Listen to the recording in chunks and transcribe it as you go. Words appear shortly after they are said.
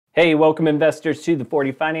Hey, welcome investors to the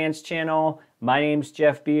 40 Finance channel. My name's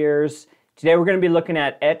Jeff Beers. Today we're going to be looking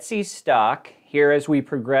at Esty stock here as we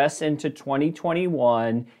progress into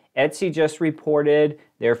 2021. Esty just reported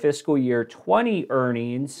their fiscal year 20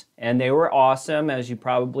 earnings, and they were awesome, as you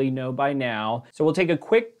probably know by now. So we'll take a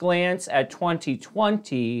quick glance at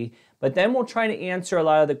 2020, but then we'll try to answer a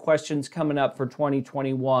lot of the questions coming up for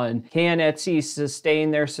 2021. Can Esty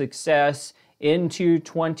sustain their success into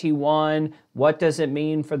 21? What does it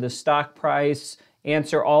mean for the stock price?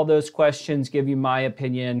 Answer all those questions, give you my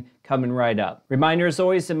opinion coming right up. Reminder as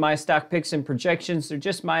always that my stock picks and projections, they're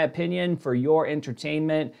just my opinion for your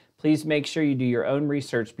entertainment. Please make sure you do your own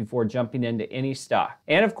research before jumping into any stock.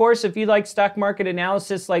 And of course, if you like stock market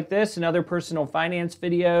analysis like this and other personal finance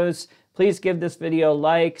videos, please give this video a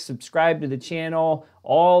like, subscribe to the channel,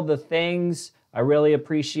 all the things. I really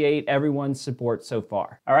appreciate everyone's support so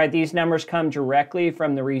far. All right, these numbers come directly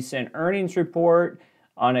from the recent earnings report.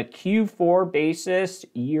 On a Q4 basis,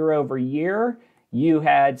 year over year, you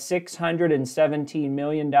had $617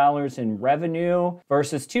 million in revenue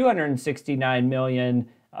versus $269 million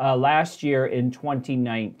last year in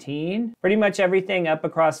 2019. Pretty much everything up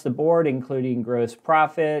across the board, including gross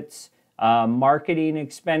profits, marketing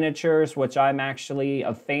expenditures, which I'm actually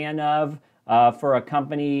a fan of. For a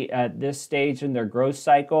company at this stage in their growth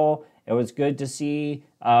cycle, it was good to see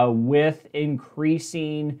with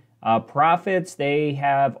increasing profits. They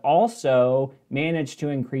have also managed to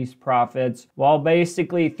increase profits while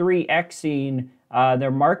basically 3xing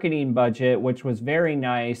their marketing budget, which was very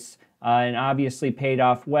nice and obviously paid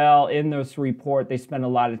off well. In this report, they spent a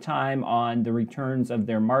lot of time on the returns of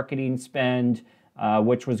their marketing spend,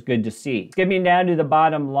 which was good to see. Skipping down to the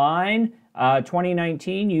bottom line,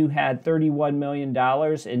 2019, you had $31 million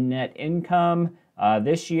in net income.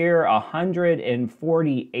 This year,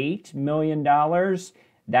 $148 million.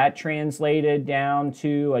 That translated down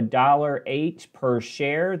to $1.08 per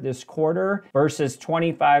share this quarter versus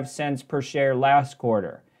 25 cents per share last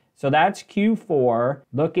quarter. So that's Q4.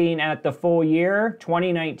 Looking at the full year,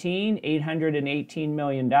 2019, $818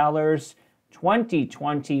 million.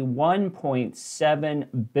 2020,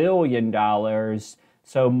 $1.7 billion.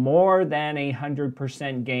 So more than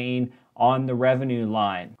 100% gain on the revenue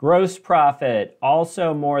line. Gross profit,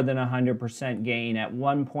 also more than 100% gain at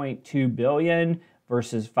 $1.2 billion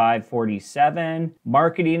versus $547.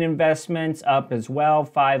 Marketing investments up as well,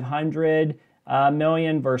 $500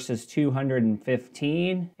 million versus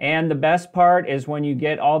 $215. And the best part is when you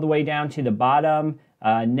get all the way down to the bottom,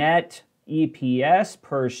 net EPS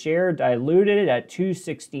per share diluted at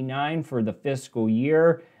 $2.69 for the fiscal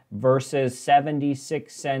year versus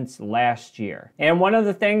 76 cents last year. And one of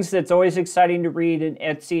the things that's always exciting to read in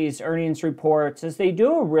Esty's earnings reports is they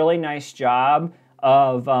do a really nice job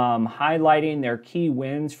of highlighting their key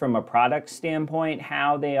wins from a product standpoint,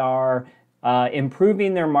 how they are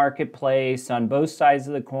improving their marketplace on both sides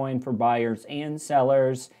of the coin for buyers and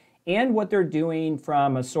sellers, and what they're doing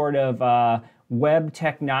from a sort of web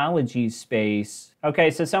technology space.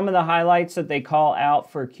 Okay, so some of the highlights that they call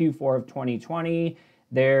out for Q4 of 2020,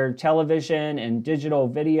 their television and digital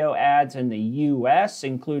video ads in the US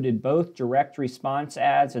included both direct response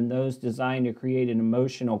ads and those designed to create an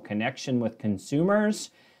emotional connection with consumers.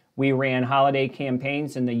 We ran holiday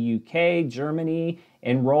campaigns in the UK, Germany,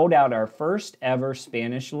 and rolled out our first ever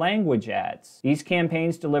Spanish language ads. These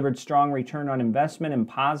campaigns delivered strong return on investment and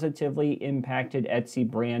positively impacted Esty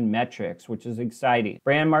brand metrics, which is exciting.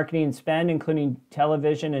 Brand marketing spend, including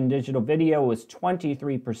television and digital video, was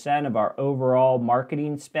 23% of our overall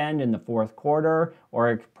marketing spend in the fourth quarter, or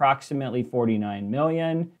approximately $49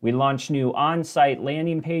 million. We launched new on-site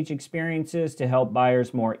landing page experiences to help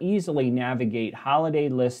buyers more easily navigate holiday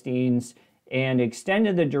listings, and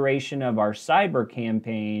extended the duration of our cyber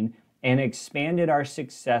campaign and expanded our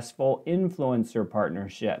successful influencer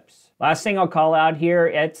partnerships. Last thing I'll call out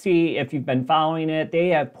here, Esty, if you've been following it, they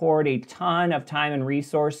have poured a ton of time and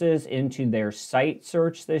resources into their site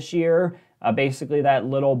search this year. Basically that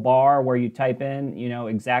little bar where you type in,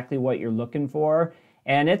 exactly what you're looking for.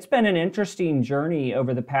 And it's been an interesting journey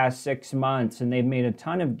over the past 6 months, and they've made a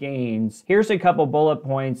ton of gains. Here's a couple bullet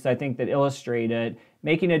points I think that illustrate it.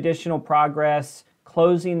 Making additional progress,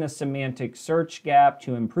 closing the semantic search gap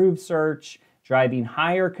to improve search, driving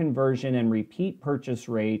higher conversion and repeat purchase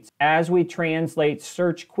rates as we translate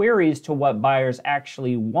search queries to what buyers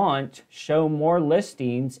actually want, show more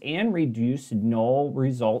listings, and reduce null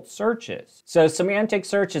result searches. So semantic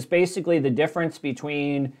search is basically the difference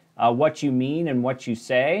between what you mean and what you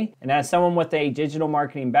say. And as someone with a digital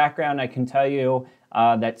marketing background, I can tell you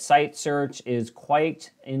that site search is quite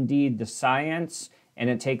indeed the science, and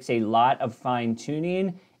it takes a lot of fine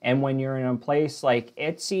tuning. And when you're in a place like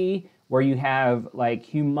Etsy, where you have like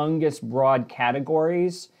humongous broad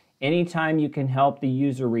categories, anytime you can help the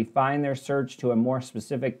user refine their search to a more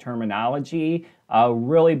specific terminology,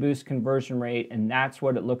 really boost conversion rate, and that's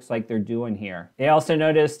what it looks like they're doing here. They also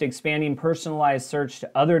noticed expanding personalized search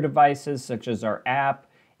to other devices, such as our app,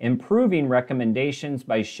 improving recommendations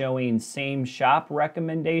by showing same shop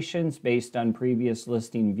recommendations based on previous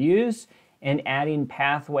listing views, and adding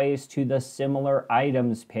pathways to the similar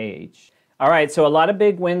items page. All right, so a lot of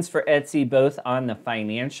big wins for Etsy, both on the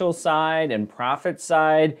financial side and profit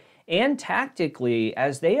side, and tactically,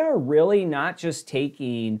 as they are really not just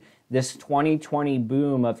taking this 2020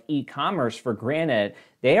 boom of e-commerce for granted,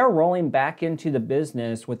 they are rolling back into the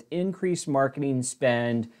business with increased marketing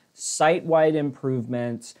spend, site-wide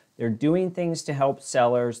improvements. They're doing things to help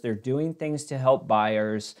sellers. They're doing things to help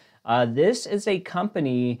buyers. This is a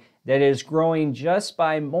company that is growing just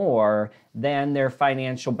by more than their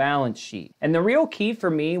financial balance sheet. And the real key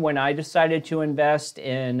for me when I decided to invest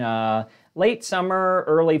in late summer,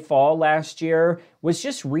 early fall last year was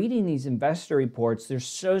just reading these investor reports. They're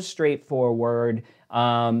so straightforward.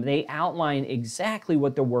 They outline exactly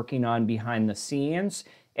what they're working on behind the scenes,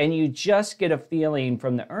 and you just get a feeling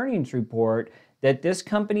from the earnings report that this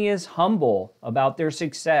company is humble about their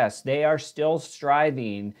success. They are still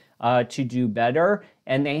striving to do better,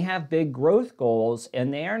 and they have big growth goals,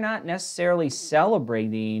 and they are not necessarily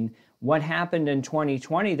celebrating what happened in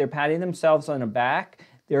 2020. They're patting themselves on the back.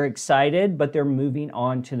 They're excited, but they're moving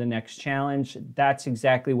on to the next challenge. That's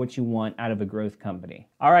exactly what you want out of a growth company.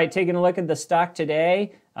 All right, taking a look at the stock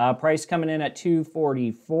today. Price coming in at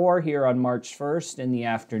 $244 here on March 1st in the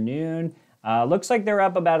afternoon. Looks like they're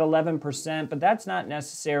up about 11%, but that's not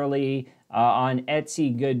necessarily on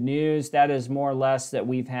Etsy good news. That is more or less that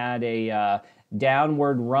we've had a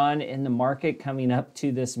downward run in the market coming up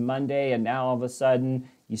to this Monday, and now all of a sudden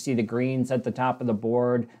you see the greens at the top of the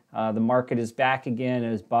board. The market is back again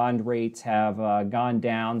as bond rates have gone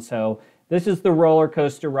down. So this is the roller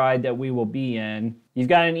coaster ride that we will be in. You've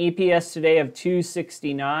got an EPS today of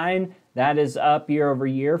 $2.69. That is up year over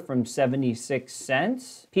year from 76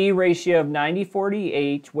 cents. P ratio of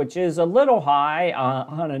 90/48, which is a little high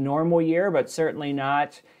on a normal year, but certainly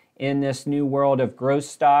not in this new world of growth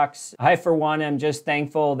stocks. I, for one, am just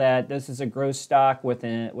thankful that this is a growth stock with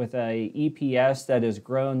a EPS that has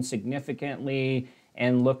grown significantly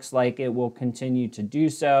and looks like it will continue to do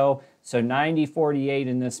so. So 90/48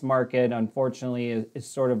 in this market, unfortunately, is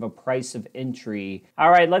sort of a price of entry. All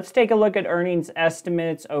right, let's take a look at earnings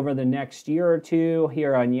estimates over the next year or two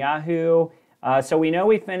here on Yahoo. So we know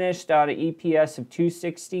we finished on an EPS of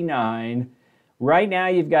 $2.69. Right now,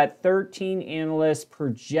 you've got 13 analysts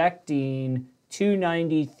projecting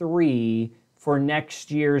 $2.93 for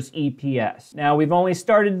next year's EPS. Now, we've only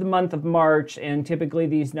started the month of March, and typically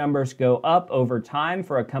these numbers go up over time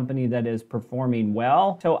for a company that is performing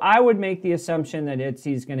well. So I would make the assumption that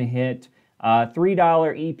Etsy is going to hit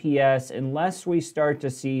 $3 EPS unless we start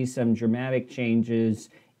to see some dramatic changes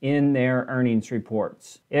in their earnings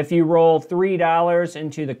reports. If you roll $3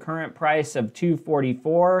 into the current price of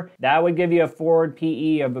 $2.44, that would give you a forward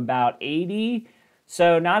PE of about 80.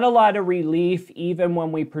 So not a lot of relief even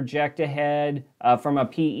when we project ahead from a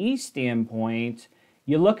PE standpoint.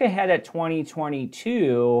 You look ahead at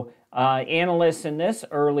 2022, analysts in this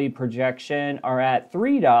early projection are at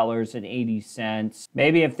 $3.80.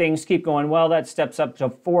 Maybe if things keep going well, that steps up to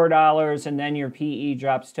 $4, and then your PE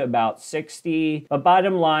drops to about 60. But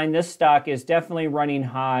bottom line, this stock is definitely running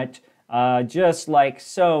hot, just like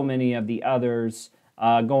so many of the others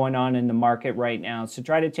going on in the market right now. So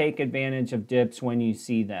try to take advantage of dips when you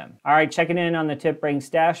see them. All right, checking in on the TipRanks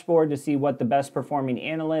dashboard to see what the best performing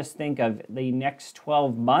analysts think of the next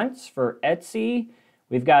 12 months for Etsy.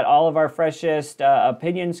 We've got all of our freshest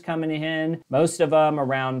opinions coming in, most of them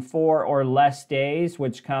around 4 or less days,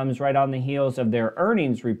 which comes right on the heels of their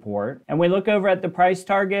earnings report. And we look over at the price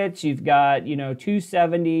targets. You've got,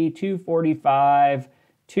 $270, $245,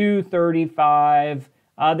 $235.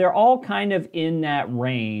 They're all kind of in that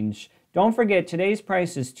range. Don't forget, today's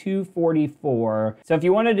price is $244. So if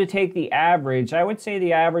you wanted to take the average, I would say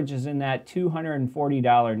the average is in that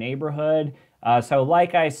 $240 neighborhood. So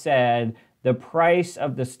like I said, the price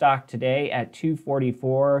of the stock today at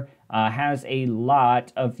 $244 has a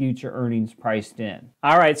lot of future earnings priced in.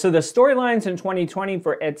 All right, so the storylines in 2020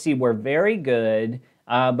 for Etsy were very good.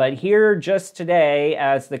 But here just today,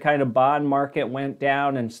 as the kind of bond market went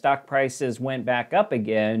down and stock prices went back up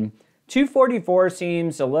again, $244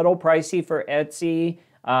 seems a little pricey for Etsy.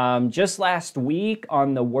 Just last week,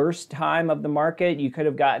 on the worst time of the market, you could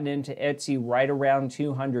have gotten into Etsy right around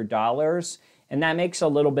 $200. And that makes a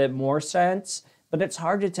little bit more sense. but it's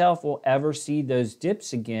hard to tell if we'll ever see those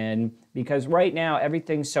dips again because right now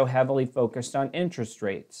everything's so heavily focused on interest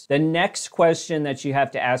rates. The next question that you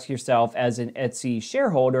have to ask yourself as an Etsy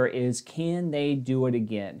shareholder is, can they do it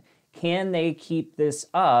again? Can they keep this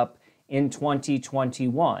up in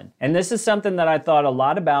 2021? And this is something that I thought a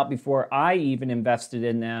lot about before I even invested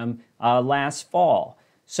in them last fall.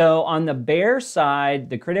 So on the bear side,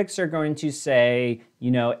 the critics are going to say,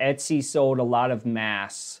 Etsy sold a lot of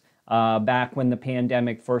masks back when the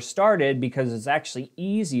pandemic first started because it's actually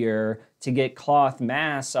easier to get cloth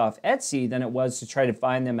masks off Etsy than it was to try to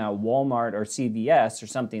find them at Walmart or CVS or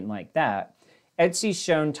something like that. Etsy's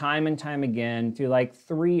shown time and time again through like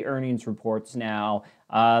 3 earnings reports now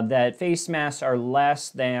that face masks are less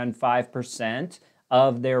than 5%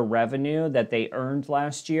 of their revenue that they earned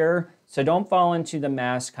last year. So don't fall into the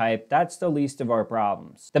mask hype. That's the least of our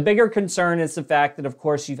problems. The bigger concern is the fact that, of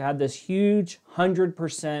course, you've had this huge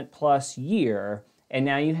 100% plus year, and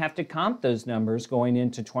now you have to comp those numbers going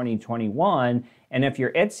into 2021. And if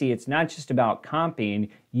you're Etsy, it's not just about comping,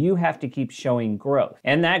 you have to keep showing growth.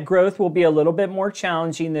 And that growth will be a little bit more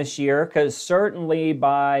challenging this year because certainly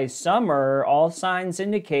by summer, all signs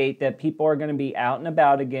indicate that people are going to be out and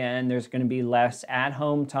about again. There's going to be less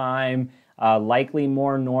at-home time, likely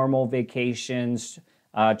more normal vacations,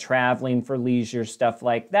 traveling for leisure, stuff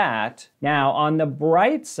like that. Now, on the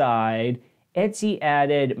bright side, Etsy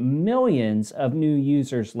added millions of new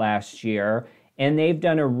users last year, and they've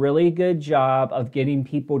done a really good job of getting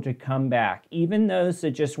people to come back. Even those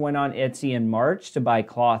that just went on Etsy in March to buy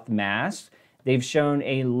cloth masks, they've shown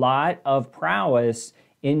a lot of prowess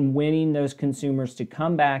in winning those consumers to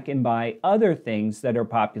come back and buy other things that are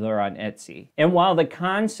popular on Etsy. And while the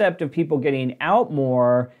concept of people getting out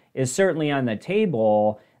more is certainly on the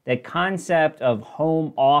table, the concept of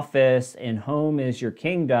home office and home is your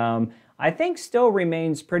kingdom, I think still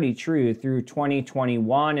remains pretty true through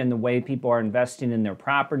 2021 and the way people are investing in their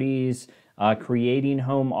properties, creating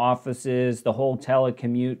home offices, the whole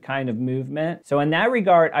telecommute kind of movement. So in that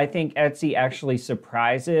regard, I think Etsy actually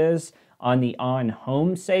surprises on the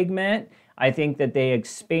on-home segment. I think that they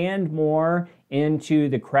expand more into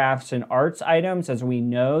the crafts and arts items, as we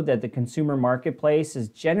know that the consumer marketplace has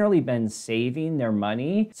generally been saving their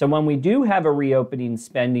money. So when we do have a reopening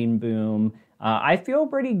spending boom, I feel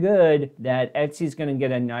pretty good that Etsy's going to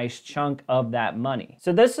get a nice chunk of that money.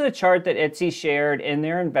 So this is a chart that Etsy shared in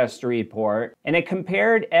their investor report, and it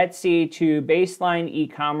compared Etsy to baseline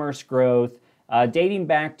e-commerce growth dating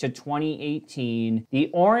back to 2018.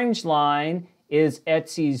 The orange line is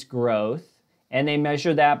Etsy's growth, and they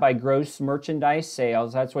measure that by gross merchandise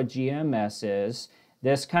sales. That's what GMS is.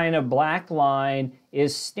 This kind of black line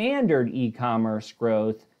is standard e-commerce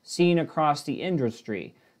growth seen across the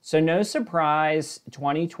industry. So no surprise,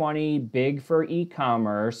 2020 big for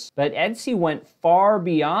e-commerce, but Etsy went far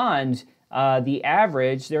beyond the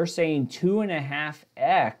average. They're saying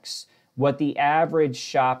 2.5x what the average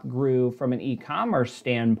shop grew from an e-commerce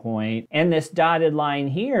standpoint. And this dotted line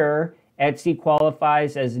here, Etsy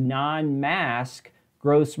qualifies as non-mask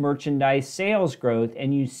gross merchandise sales growth,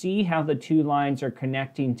 and you see how the two lines are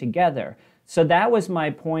connecting together. So that was my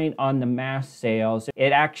point on the mask sales.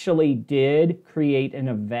 It actually did create an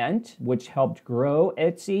event which helped grow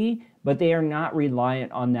Etsy, but they are not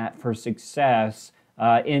reliant on that for success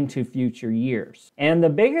into future years. And the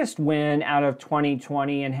biggest win out of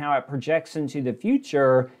 2020 and how it projects into the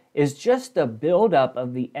future is just the buildup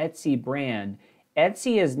of the Etsy brand.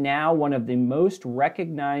 Etsy is now one of the most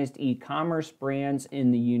recognized e-commerce brands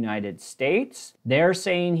in the United States. They're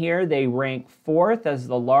saying here they rank 4th as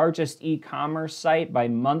the largest e-commerce site by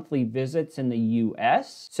monthly visits in the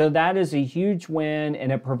US. So that is a huge win,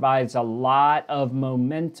 and it provides a lot of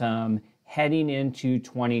momentum heading into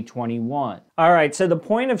 2021. All right, so the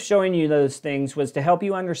point of showing you those things was to help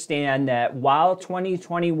you understand that while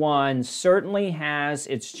 2021 certainly has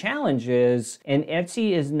its challenges, and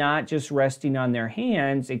Etsy is not just resting on their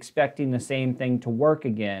hands expecting the same thing to work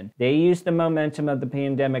again. They used the momentum of the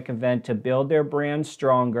pandemic event to build their brand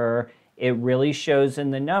stronger. It really shows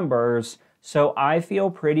in the numbers. So I feel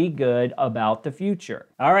pretty good about the future.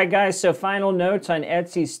 All right, guys, so final notes on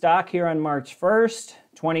Etsy stock here on March 1st.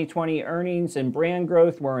 2020 earnings and brand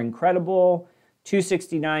growth were incredible.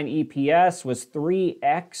 269 EPS was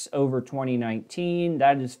 3x over 2019.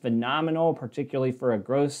 That is phenomenal, particularly for a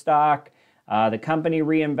growth stock. The company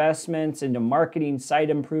reinvestments into marketing,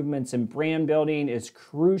 site improvements, and brand building is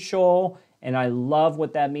crucial, and I love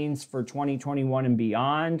what that means for 2021 and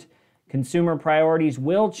beyond. Consumer priorities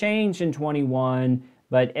will change in 21,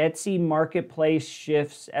 but Etsy marketplace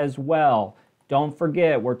shifts as well. Don't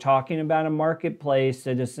forget, we're talking about a marketplace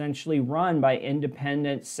that is essentially run by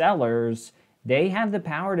independent sellers, they have the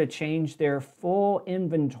power to change their full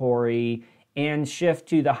inventory and shift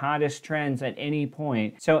to the hottest trends at any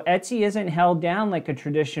point. So Etsy isn't held down like a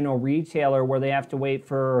traditional retailer where they have to wait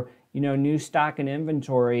for, new stock and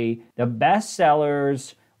inventory. The best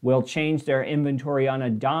sellers will change their inventory on a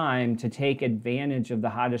dime to take advantage of the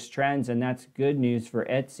hottest trends, and that's good news for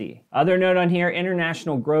Etsy. Other note on here,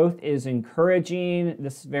 international growth is encouraging.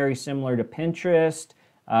 This is very similar to Pinterest,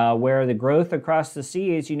 where the growth across the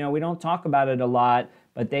seas, we don't talk about it a lot,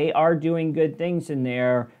 but they are doing good things in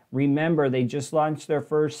there. Remember, they just launched their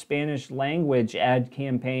first Spanish language ad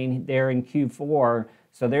campaign there in Q4.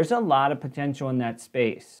 So there's a lot of potential in that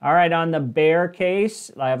space. All right, on the bear case,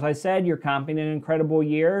 as I said, you're comping an incredible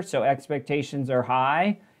year, so expectations are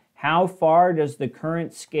high. How far does the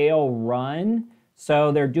current scale run?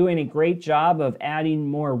 So they're doing a great job of adding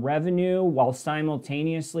more revenue while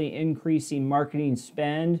simultaneously increasing marketing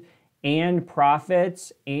spend and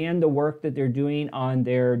profits and the work that they're doing on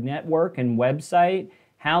their network and website.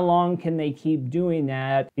 How long can they keep doing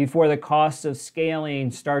that before the costs of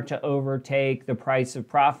scaling start to overtake the price of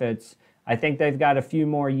profits? I think they've got a few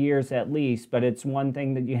more years at least, but it's one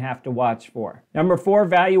thing that you have to watch for. Number 4,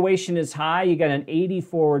 valuation is high. You got an 80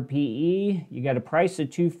 forward PE. You got a price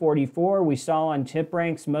of 244. We saw on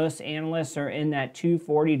TipRanks, most analysts are in that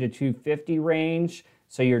 240 to 250 range.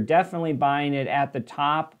 So you're definitely buying it at the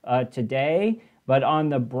top today. But on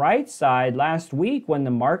the bright side, last week when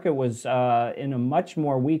the market was in a much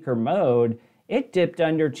more weaker mode, it dipped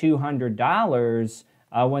under $200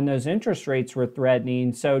 when those interest rates were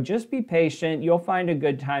threatening. So just be patient. You'll find a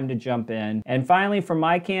good time to jump in. And finally, from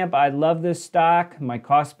my camp, I love this stock. My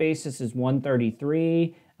cost basis is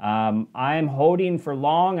 133. I'm holding for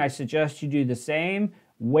long. I suggest you do the same.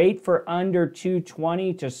 Wait for under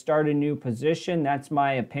 220 to start a new position. That's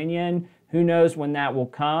my opinion. Who knows when that will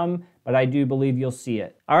come, but I do believe you'll see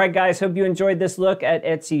it. All right, guys, hope you enjoyed this look at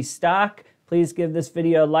Etsy stock. Please give this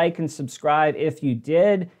video a like and subscribe if you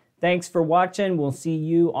did. Thanks for watching. We'll see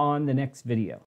you on the next video.